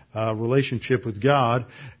a relationship with God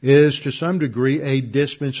is to some degree a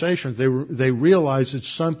dispensation. They realize that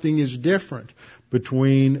something is different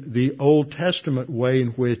between the Old Testament way in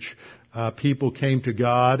which people came to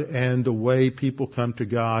God and the way people come to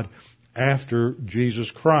God after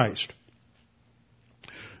Jesus Christ.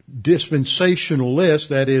 Dispensationalists,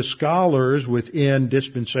 that is, scholars within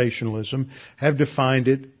dispensationalism, have defined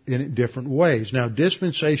it in different ways. Now,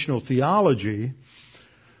 dispensational theology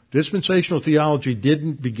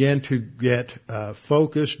didn't begin to get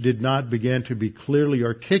focused, did not begin to be clearly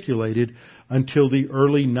articulated until the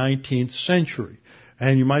early 19th century.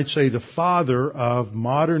 and you might say the father of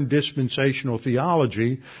modern dispensational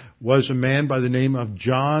theology, was a man by the name of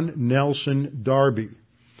John Nelson Darby.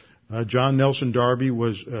 John Nelson Darby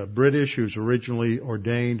was British. He was originally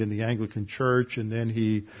ordained in the Anglican Church, and then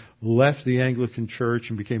he left the Anglican Church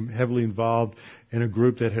and became heavily involved in a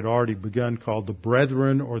group that had already begun called the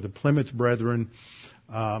Brethren, or the Plymouth Brethren.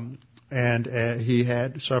 And he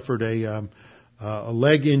had suffered a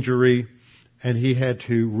leg injury, and he had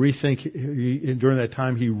to rethink. During that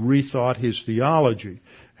time, he rethought his theology,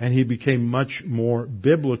 and he became much more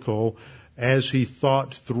biblical as he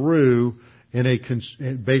thought through,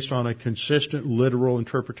 based on a consistent literal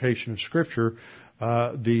interpretation of Scripture,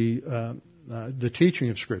 the teaching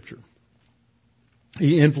of Scripture.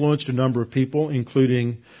 He influenced a number of people,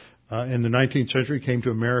 including in the 19th century, came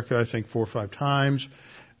to America, I think, 4 or 5 times,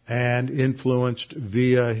 and influenced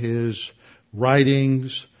via his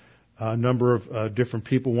writings a number of different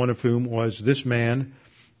people, one of whom was this man,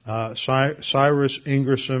 Cyrus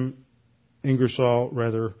Ingersoll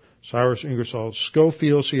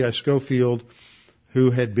Schofield, C.I. Schofield, who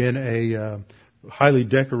had been a highly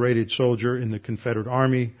decorated soldier in the Confederate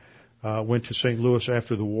Army, went to St. Louis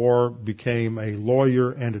after the war, became a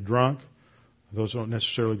lawyer and a drunk. Those don't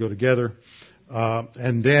necessarily go together.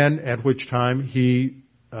 And then, at which time he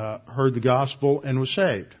heard the gospel and was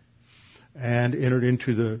saved, and entered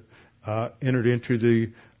into the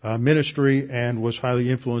ministry, and was highly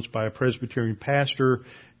influenced by a Presbyterian pastor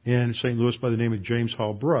in St. Louis by the name of James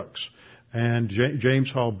Hall Brooks. And James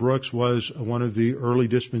Hall Brooks was one of the early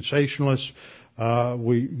dispensationalists.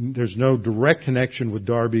 There's no direct connection with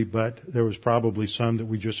Darby, but there was probably some that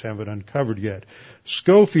we just haven't uncovered yet.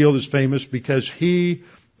 Schofield is famous because he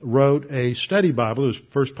wrote a study Bible. It was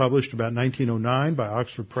first published about 1909 by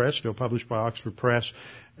Oxford Press, still published by Oxford Press,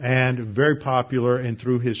 and very popular. And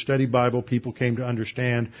through his study Bible, people came to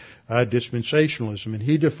understand dispensationalism. And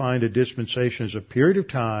he defined a dispensation as a period of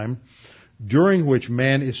time during which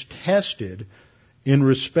man is tested in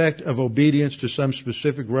respect of obedience to some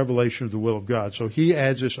specific revelation of the will of God. So he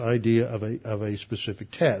adds this idea of a specific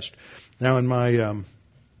test. Now, in my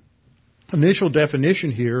initial definition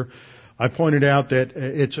here, I pointed out that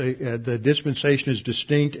the dispensation is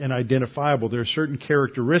distinct and identifiable. There are certain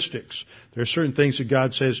characteristics. There are certain things that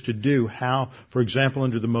God says to do. How, for example,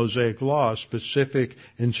 under the Mosaic Law, specific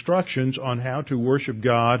instructions on how to worship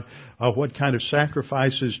God, what kind of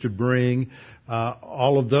sacrifices to bring,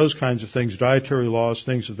 all of those kinds of things, dietary laws,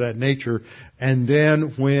 things of that nature. And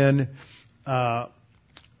then when,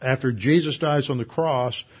 after Jesus dies on the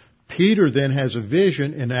cross, Peter then has a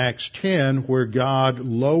vision in Acts 10 where God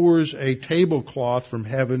lowers a tablecloth from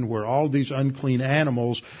heaven where all these unclean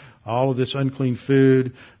animals, all of this unclean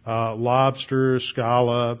food, lobsters,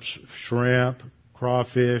 scallops, shrimp,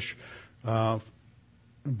 crawfish,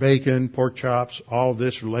 bacon, pork chops, all of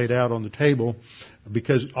this are laid out on the table,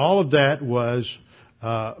 because all of that was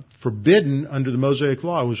forbidden under the Mosaic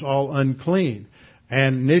Law. It was all unclean.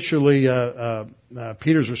 And initially,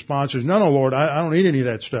 Peter's response is, no, Lord, I don't eat any of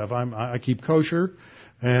that stuff. I keep kosher,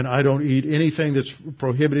 and I don't eat anything that's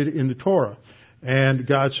prohibited in the Torah. And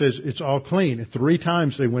God says it's all clean. 3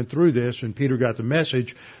 times they went through this, and Peter got the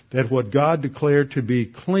message that what God declared to be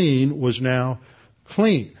clean was now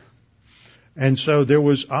clean. And so there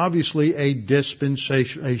was obviously a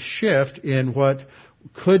dispensation, a shift in what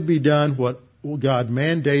could be done, what God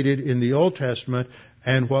mandated in the Old Testament,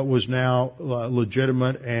 and what was now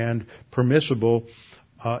legitimate and permissible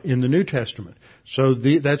in the New Testament. So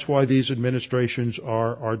that's why these administrations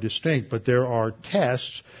are distinct. But there are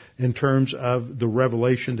tests in terms of the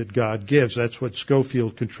revelation that God gives. That's what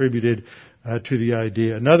Schofield contributed to the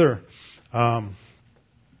idea. Another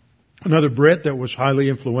Brit that was highly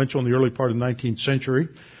influential in the early part of the 19th century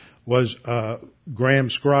was Graham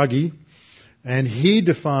Scroggie. And he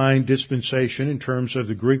defined dispensation in terms of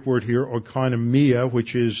the Greek word here, oikonomia,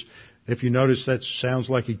 which is, if you notice, that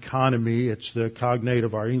sounds like economy. It's the cognate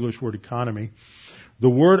of our English word economy.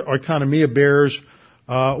 The word oikonomia bears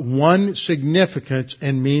one significance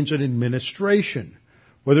and means an administration,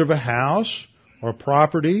 whether of a house or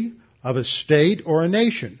property, of a state or a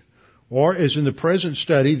nation, or, as in the present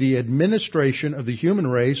study, the administration of the human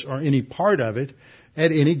race or any part of it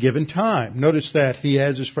at any given time. Notice that he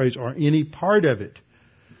adds this phrase, or any part of it.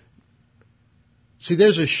 See,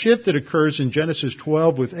 there's a shift that occurs in Genesis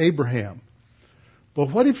 12 with Abraham. But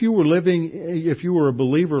what if you were a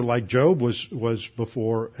believer like Job was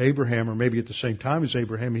before Abraham, or maybe at the same time as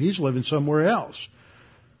Abraham, and he's living somewhere else?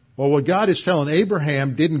 Well, what God is telling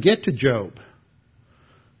Abraham didn't get to Job.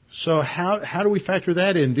 So how do we factor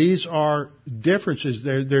that in? These are differences.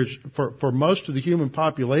 There's for most of the human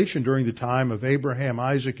population during the time of Abraham,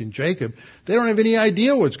 Isaac, and Jacob, they don't have any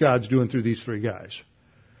idea what God's doing through these three guys.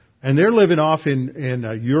 And they're living off in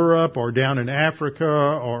Europe or down in Africa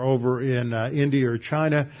or over in India or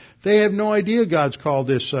China. They have no idea God's called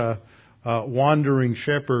this wandering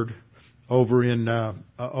shepherd over in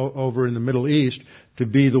the Middle East to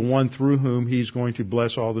be the one through whom He's going to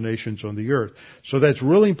bless all the nations on the earth. So that's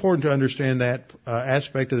really important to understand that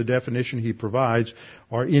aspect of the definition He provides,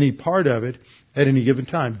 or any part of it, at any given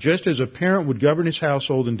time. Just as a parent would govern his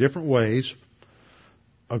household in different ways,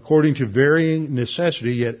 according to varying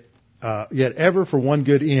necessity, yet ever for one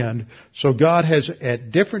good end, so God has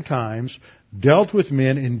at different times dealt with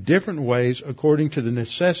men in different ways according to the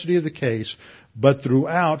necessity of the case, but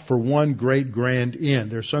throughout for one great grand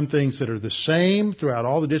end. There are some things that are the same throughout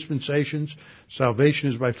all the dispensations. Salvation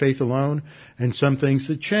is by faith alone, and some things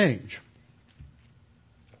that change.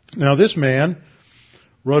 Now, this man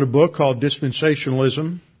wrote a book called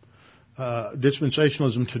Dispensationalism.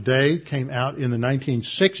 Dispensationalism Today came out in the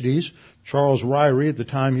 1960s. Charles Ryrie, at the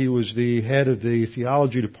time he was the head of the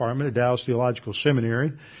theology department at Dallas Theological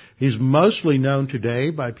Seminary. He's mostly known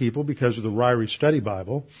today by people because of the Ryrie Study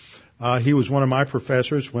Bible. He was one of my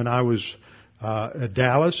professors when I was at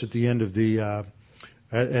Dallas at the end of the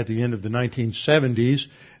 1970s,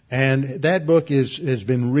 and that book has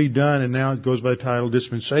been redone, and now it goes by the title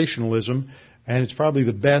Dispensationalism, and it's probably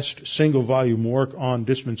the best single volume work on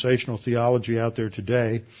dispensational theology out there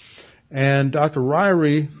today. And Dr.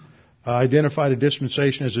 Ryrie identified a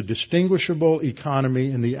dispensation as a distinguishable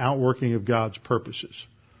economy in the outworking of God's purposes.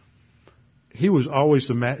 He was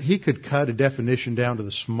always he could cut a definition down to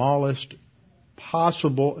the smallest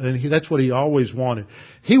possible, and that's what he always wanted.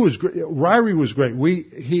 Ryrie was great.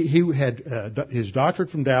 He had his doctorate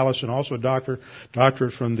from Dallas and also a doctorate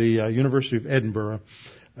from the University of Edinburgh.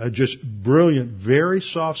 Just brilliant, very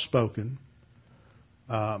soft-spoken.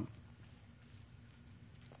 You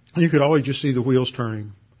could always just see the wheels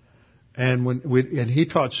turning. And he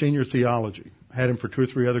taught senior theology. Had him for 2 or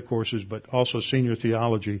 3 other courses, but also senior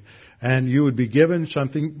theology. And you would be given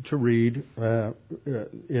something to read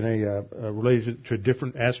related to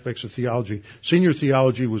different aspects of theology. Senior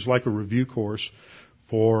theology was like a review course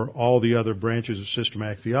for all the other branches of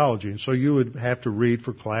systematic theology. And so you would have to read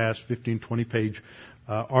for class 15, 20-page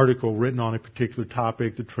article written on a particular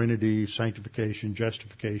topic, the Trinity, sanctification,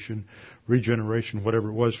 justification, regeneration, whatever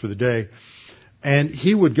it was for the day. And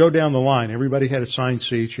he would go down the line. Everybody had assigned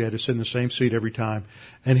seats. You had to sit in the same seat every time.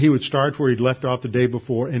 And he would start where he'd left off the day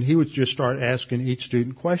before, and he would just start asking each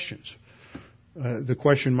student questions. The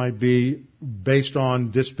question might be, based on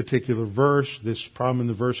this particular verse, this problem in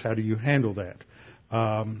the verse, how do you handle that?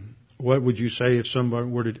 What would you say if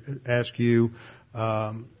someone were to ask you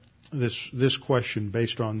this question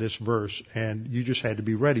based on this verse? And you just had to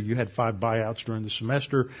be ready. You had 5 buyouts during the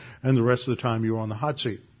semester, and the rest of the time you were on the hot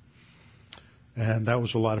seat. And that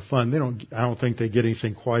was a lot of fun. I don't think they get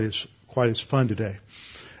anything quite as fun today.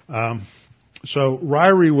 So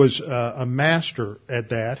Ryrie was a master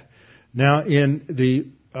at that. Now,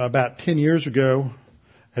 about 10 years ago,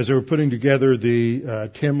 as they were putting together the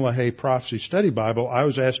Tim LaHaye Prophecy Study Bible, I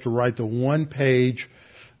was asked to write the 1-page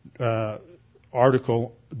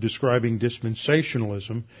article describing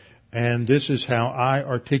dispensationalism, and this is how I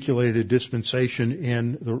articulated dispensation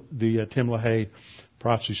in the Tim LaHaye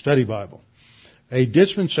Prophecy Study Bible. A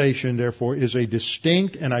dispensation, therefore, is a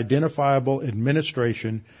distinct and identifiable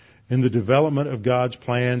administration in the development of God's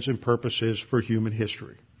plans and purposes for human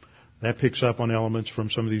history. That picks up on elements from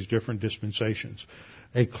some of these different dispensations.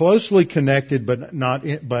 A closely connected but not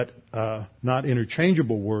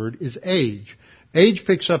interchangeable word is age. Age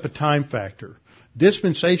picks up a time factor.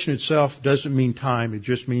 Dispensation itself doesn't mean time, it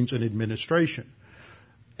just means an administration.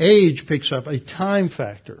 Age picks up a time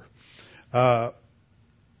factor.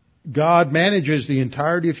 God manages the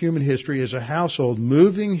entirety of human history as a household,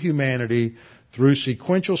 moving humanity through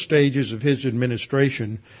sequential stages of His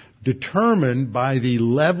administration, determined by the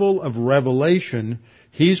level of revelation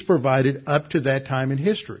He's provided up to that time in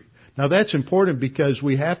history. Now that's important because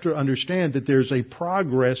we have to understand that there's a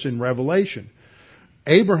progress in revelation.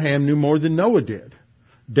 Abraham knew more than Noah did.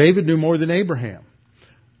 David knew more than Abraham.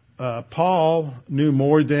 Paul knew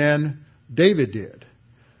more than David did.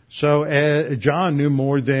 So John knew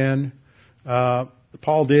more than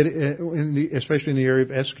Paul did, especially in the area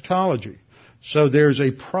of eschatology. So there's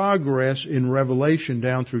a progress in revelation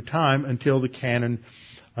down through time until the canon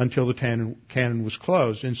was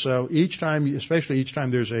closed. And so especially each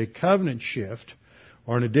time there's a covenant shift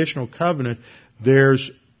or an additional covenant,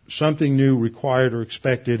 there's something new required or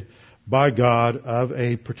expected by God of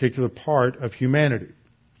a particular part of humanity.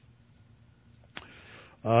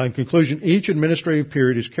 In conclusion, each administrative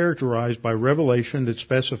period is characterized by revelation that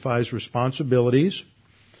specifies responsibilities,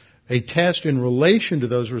 a test in relation to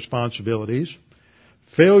those responsibilities,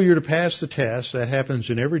 failure to pass the test, that happens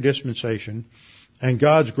in every dispensation, and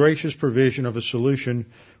God's gracious provision of a solution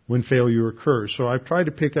when failure occurs. So I've tried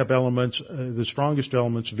to pick up elements, the strongest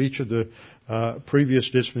elements of each of the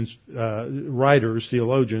previous writers,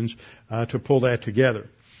 theologians, to pull that together.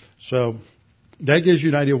 So that gives you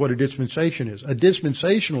an idea of what a dispensation is. A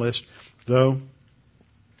dispensationalist, though,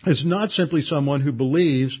 is not simply someone who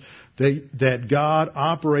believes that God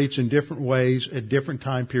operates in different ways at different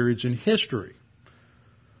time periods in history.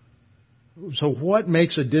 So what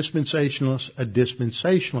makes a dispensationalist a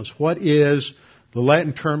dispensationalist? What is, the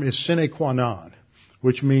Latin term is sine qua non,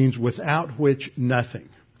 which means without which nothing.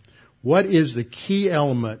 What is the key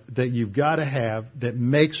element that you've got to have that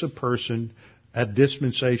makes a person a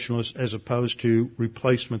dispensationalist as opposed to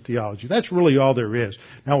replacement theology? That's really all there is.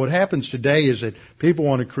 Now what happens today is that people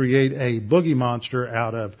want to create a boogie monster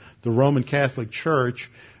out of the Roman Catholic Church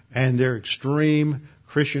and their extreme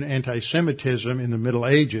Christian anti-Semitism in the Middle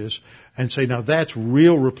Ages and say, now that's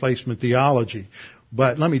real replacement theology.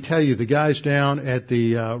 But let me tell you, the guys down at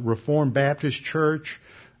the Reformed Baptist Church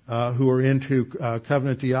who are into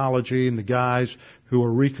covenant theology and the guys who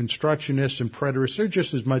are reconstructionists and preterists, they're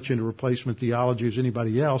just as much into replacement theology as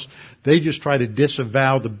anybody else. They just try to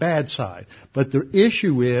disavow the bad side. But the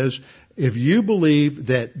issue is, if you believe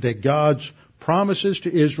that God's promises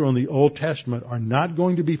to Israel in the Old Testament are not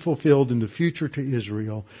going to be fulfilled in the future to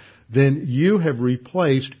Israel, then you have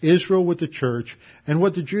replaced Israel with the church, and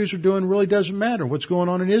what the Jews are doing really doesn't matter. What's going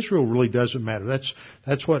on in Israel really doesn't matter.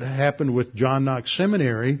 That's what happened with John Knox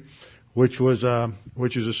Seminary, which is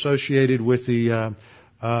associated with the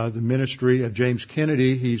ministry of James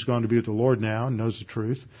Kennedy. He's gone to be with the Lord now and knows the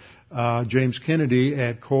truth. James Kennedy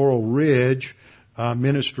at Coral Ridge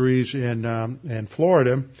Ministries in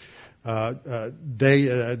Florida.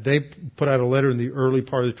 They put out a letter in the early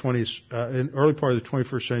part of the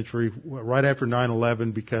 21st century, right after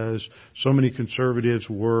 9/11, because so many conservatives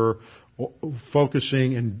were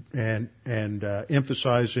focusing and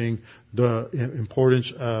emphasizing the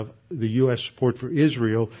importance of the U.S. support for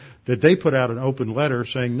Israel, that they put out an open letter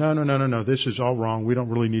saying, no, this is all wrong. We don't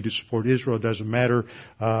really need to support Israel. It doesn't matter.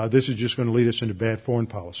 This is just going to lead us into bad foreign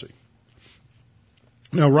policy.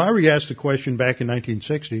 Now, Ryrie asked the question back in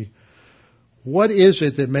 1960, what is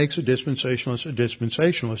it that makes a dispensationalist a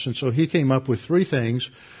dispensationalist? And so he came up with three things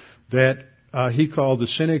that he called the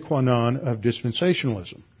sine qua non of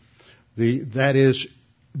dispensationalism. This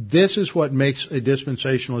is what makes a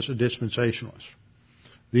dispensationalist a dispensationalist.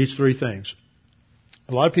 These three things.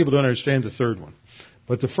 A lot of people don't understand the third one.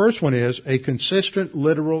 But the first one is a consistent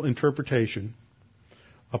literal interpretation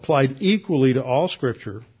applied equally to all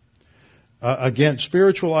Scripture against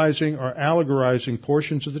spiritualizing or allegorizing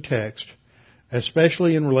portions of the text,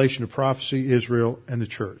 especially in relation to prophecy, Israel, and the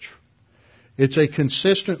church. It's a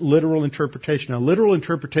consistent literal interpretation. Now, literal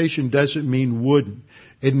interpretation doesn't mean wooden.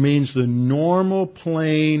 It means the normal,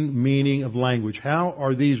 plain meaning of language. How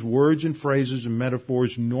are these words and phrases and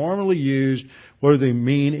metaphors normally used? What do they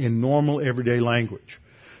mean in normal, everyday language?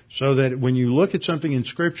 So that when you look at something in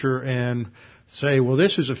Scripture and say, well,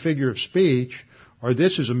 this is a figure of speech, or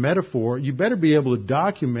this is a metaphor, you better be able to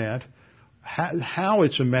document how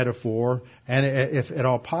it's a metaphor, and if at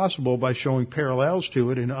all possible, by showing parallels to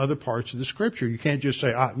it in other parts of the Scripture. You can't just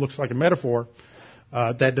say, it looks like a metaphor.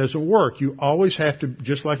 That doesn't work. You always have to,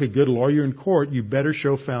 just like a good lawyer in court, you better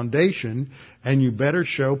show foundation, and you better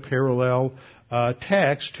show parallel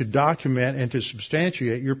text to document and to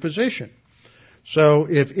substantiate your position. So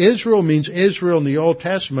if Israel means Israel in the Old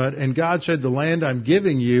Testament, and God said the land I'm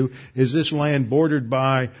giving you is this land bordered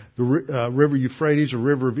by the river Euphrates, or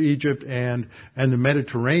river of Egypt, and the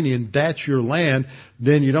Mediterranean, that's your land,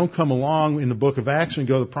 then you don't come along in the book of Acts and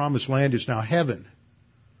go, the promised land is now heaven.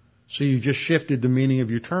 So you just shifted the meaning of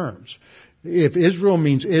your terms. If Israel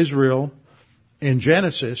means Israel in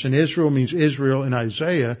Genesis, and Israel means Israel in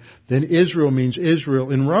Isaiah, then Israel means Israel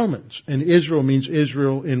in Romans, and Israel means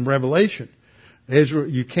Israel in Revelation. Israel,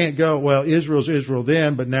 you can't go, well, Israel's Israel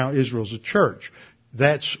then, but now Israel's a church.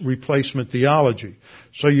 That's replacement theology.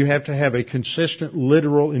 So you have to have a consistent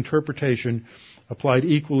literal interpretation applied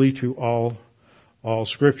equally to all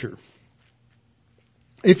Scripture.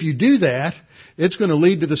 If you do that, it's going to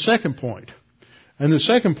lead to the second point. And the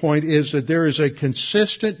second point is that there is a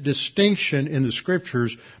consistent distinction in the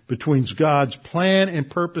Scriptures between God's plan and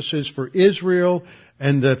purposes for Israel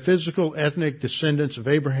and the physical ethnic descendants of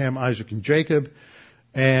Abraham, Isaac, and Jacob,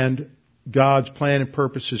 and God's plan and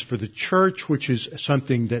purposes for the church, which is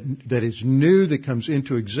something that is new, that comes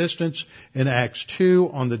into existence in Acts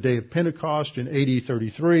 2 on the day of Pentecost in AD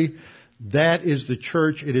 33. That is the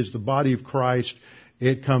church. It is the body of Christ.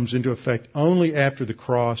 It comes into effect only after the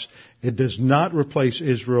cross. It does not replace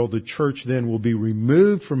Israel. The church then will be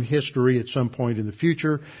removed from history at some point in the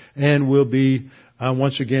future and will be,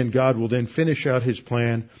 once again, God will then finish out His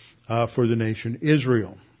plan for the nation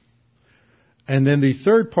Israel. And then the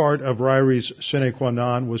third part of Ryrie's sine qua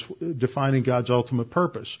non was defining God's ultimate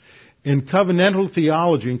purpose. In covenantal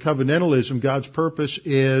theology, in covenantalism, God's purpose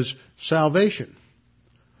is salvation.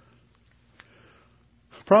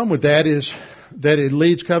 The problem with that is that it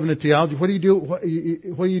leads covenant theology. What do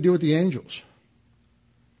you do with the angels?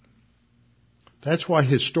 That's why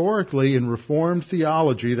historically in Reformed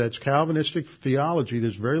theology, that's Calvinistic theology,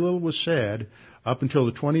 there's very little was said up until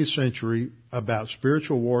the 20th century about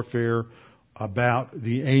spiritual warfare, about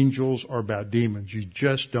the angels, or about demons. You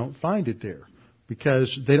just don't find it there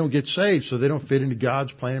because they don't get saved, so they don't fit into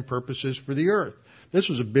God's plan and purposes for the earth. This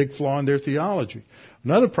was a big flaw in their theology.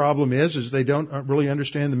 Another problem is they don't really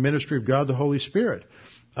understand the ministry of God the Holy Spirit.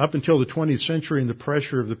 Up until the 20th century and the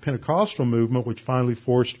pressure of the Pentecostal movement, which finally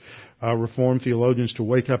forced Reformed theologians to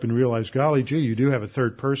wake up and realize, golly gee, you do have a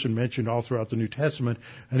third person mentioned all throughout the New Testament,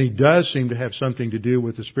 and he does seem to have something to do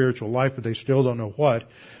with the spiritual life, but they still don't know what.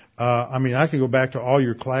 I can go back to all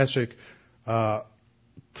your classic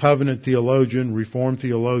covenant theologian, Reformed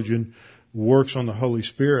theologian works on the Holy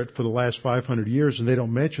Spirit for the last 500 years, and they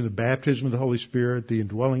don't mention the baptism of the Holy Spirit, the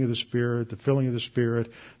indwelling of the Spirit, the filling of the Spirit.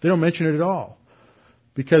 They don't mention it at all.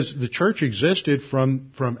 Because the church existed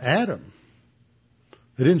from Adam.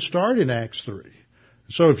 It didn't start in Acts 3.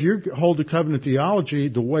 So if you hold to covenant theology,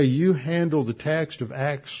 the way you handle the text of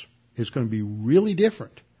Acts is going to be really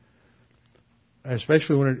different,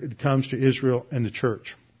 especially when it comes to Israel and the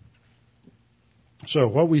church. So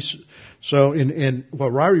what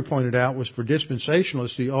Ryrie pointed out was for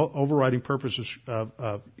dispensationalists, the overriding purpose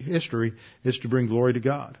of history is to bring glory to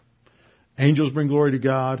God. Angels bring glory to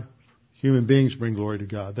God. Human beings bring glory to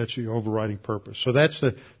God. That's the overriding purpose. So that's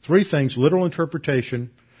the three things: literal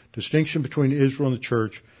interpretation, distinction between Israel and the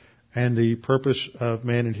church, and the purpose of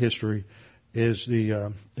man in history is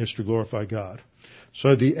to glorify God.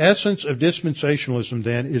 So the essence of dispensationalism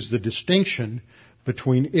then is the distinction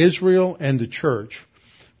between Israel and the church,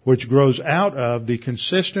 which grows out of the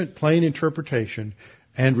consistent, plain interpretation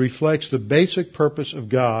and reflects the basic purpose of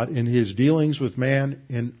God in His dealings with man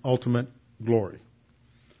in ultimate glory.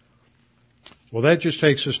 Well, that just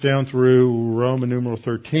takes us down through Roman numeral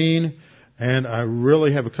 13, and I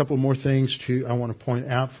really have a couple more things I want to point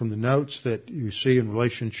out from the notes that you see in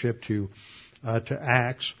relationship to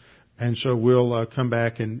Acts, and so we'll come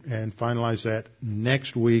back and finalize that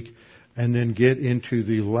next week, and then get into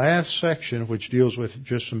the last section, which deals with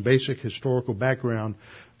just some basic historical background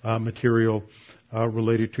material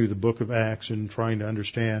related to the book of Acts and trying to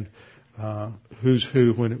understand who's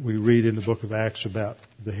who when we read in the book of Acts about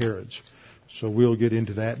the Herods. So we'll get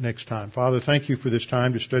into that next time. Father, thank you for this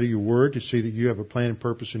time to study your word, to see that you have a plan and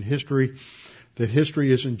purpose in history, that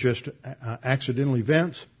history isn't just accidental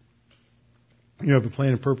events. You have a plan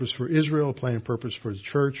and purpose for Israel, a plan and purpose for the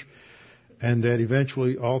church, and that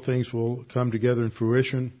eventually all things will come together in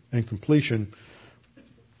fruition and completion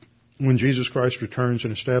when Jesus Christ returns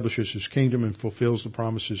and establishes His kingdom and fulfills the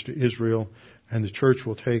promises to Israel, and the church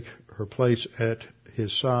will take her place at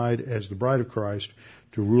His side as the bride of Christ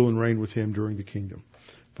to rule and reign with Him during the kingdom.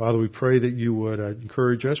 Father, we pray that you would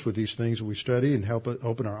encourage us with these things that we study and help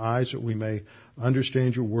open our eyes that we may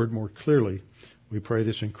understand your word more clearly. We pray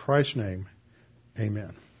this in Christ's name.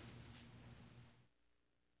 Amen.